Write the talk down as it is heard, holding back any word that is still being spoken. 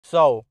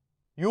So,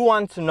 you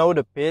want to know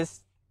the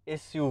best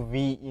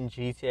SUV in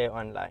GTA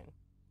Online?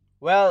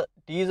 Well,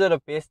 these are the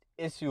best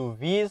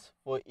SUVs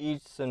for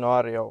each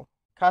scenario.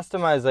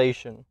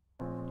 Customization.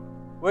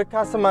 With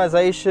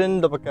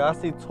customization, the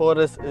Bugatti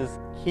Taurus is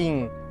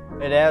king.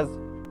 It has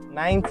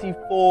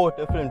 94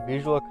 different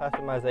visual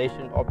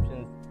customization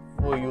options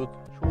for you to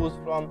choose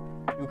from.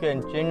 You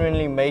can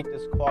genuinely make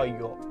this car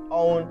your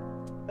own.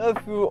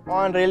 If you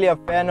aren't really a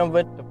fan of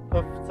it, the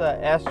Pifter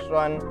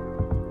Astron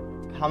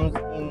comes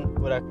in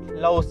with a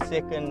close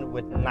second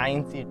with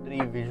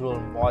 93 visual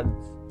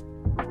mods.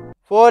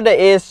 For the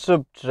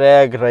airstrip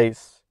drag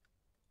race,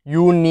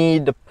 you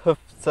need the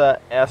Pifter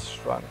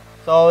Astron.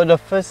 So the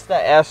Pifter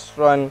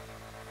Astron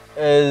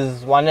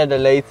is one of the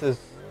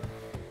latest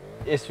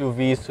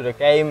SUVs to the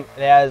game.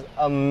 It has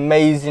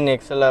amazing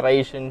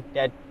acceleration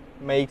that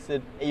makes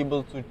it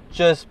able to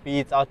just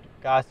beat out the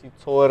Bugatti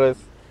Taurus.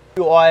 If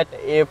you are at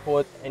the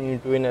airport and you're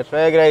doing a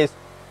drag race,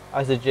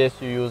 I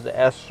suggest you use the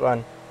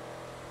Astron.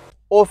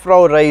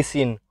 Off-road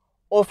racing.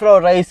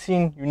 Off-road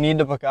racing, you need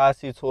the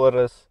Bugatti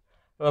Taurus.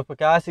 The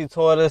Bugatti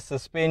Taurus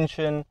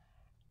suspension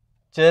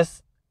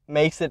just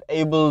makes it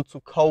able to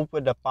cope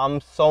with the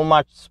bumps so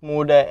much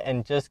smoother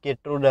and just get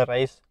through the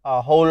race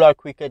a whole lot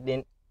quicker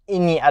than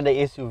any other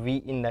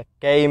SUV in the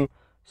game.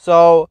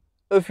 So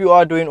if you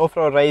are doing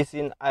off-road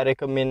racing, I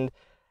recommend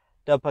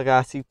the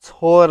Bugatti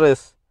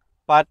Taurus.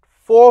 But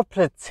for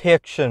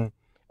protection,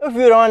 if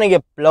you don't want to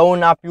get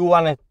blown up, you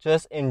want to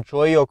just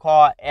enjoy your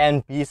car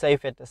and be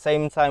safe at the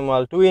same time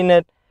while doing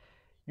it,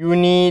 you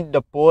need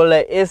the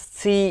Baller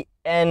ST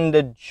and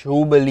the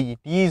Jubilee.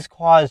 These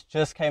cars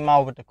just came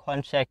out with the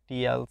contract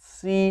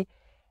DLC,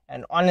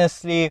 and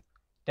honestly,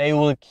 they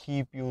will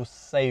keep you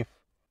safe.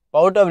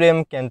 Both of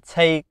them can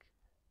take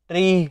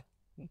 3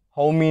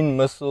 homing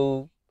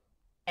missiles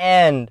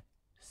and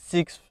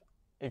 6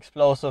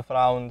 explosive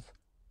rounds,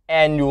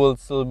 and you will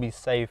still be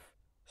safe.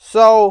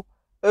 So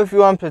if you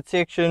want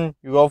protection,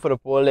 you go for the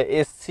Baller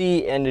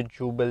ST and the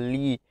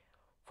Jubilee.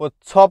 For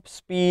top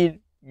speed,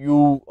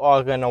 you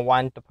are going to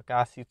want the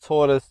Bugatti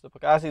Taurus. The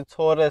Bugatti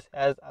Taurus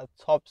has a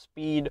top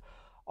speed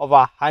of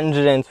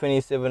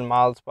 127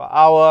 miles per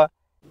hour.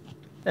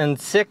 And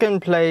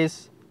second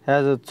place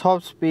has a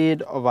top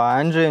speed of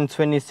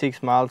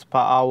 126 miles per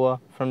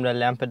hour from the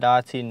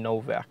Lamborghini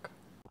Novak.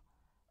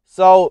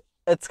 So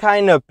it's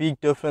kind of a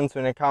big difference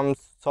when it comes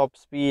to top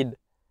speed.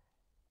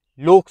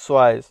 Looks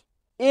wise,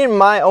 in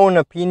my own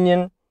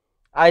opinion,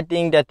 I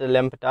think that the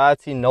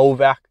Lamborghini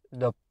Novak is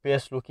the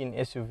best looking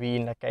SUV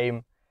in the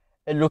game.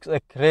 It looks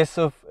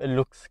aggressive, it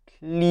looks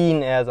clean,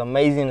 it has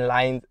amazing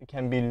lines, it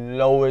can be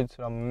lowered to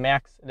the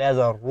max, it has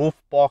a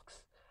roof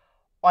box.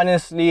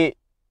 Honestly,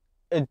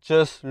 it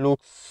just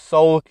looks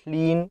so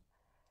clean.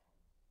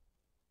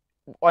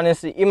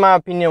 Honestly, in my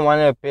opinion, one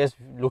of the best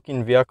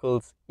looking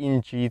vehicles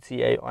in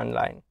GTA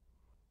Online.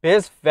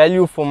 Best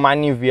value for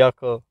money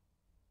vehicle,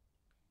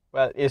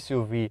 well,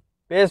 SUV.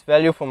 Best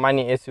value for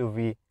money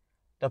SUV,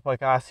 the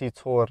Bugatti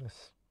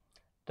Taurus.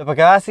 The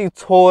Bugatti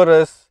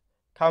Taurus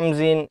comes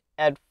in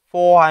at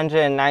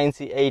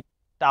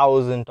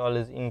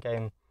 $498,000 in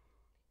game.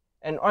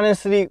 And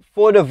honestly,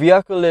 for the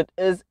vehicle it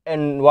is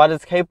and what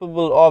it's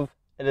capable of,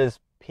 it is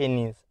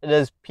pennies. It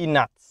is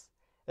peanuts.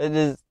 It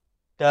is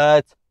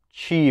dirt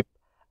cheap.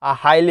 I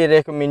highly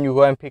recommend you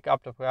go and pick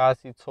up the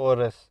Bugatti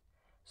Taurus.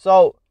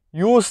 So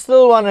you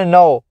still want to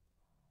know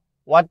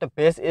what the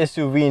best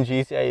SUV in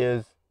GTA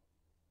is.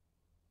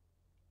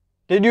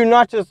 Did you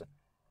not just...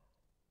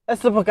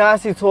 It's the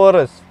Bugatti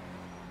Taurus.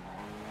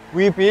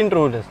 We've been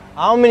through this.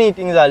 How many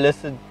things I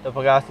listed the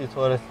Bugatti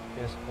Taurus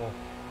is for?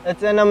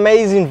 It's an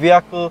amazing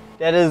vehicle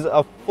that is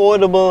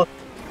affordable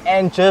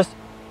and just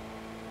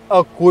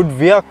a good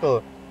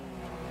vehicle.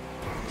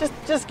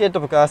 Just get the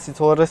Bugatti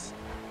Taurus.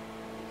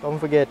 Don't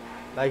forget,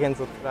 like and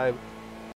subscribe.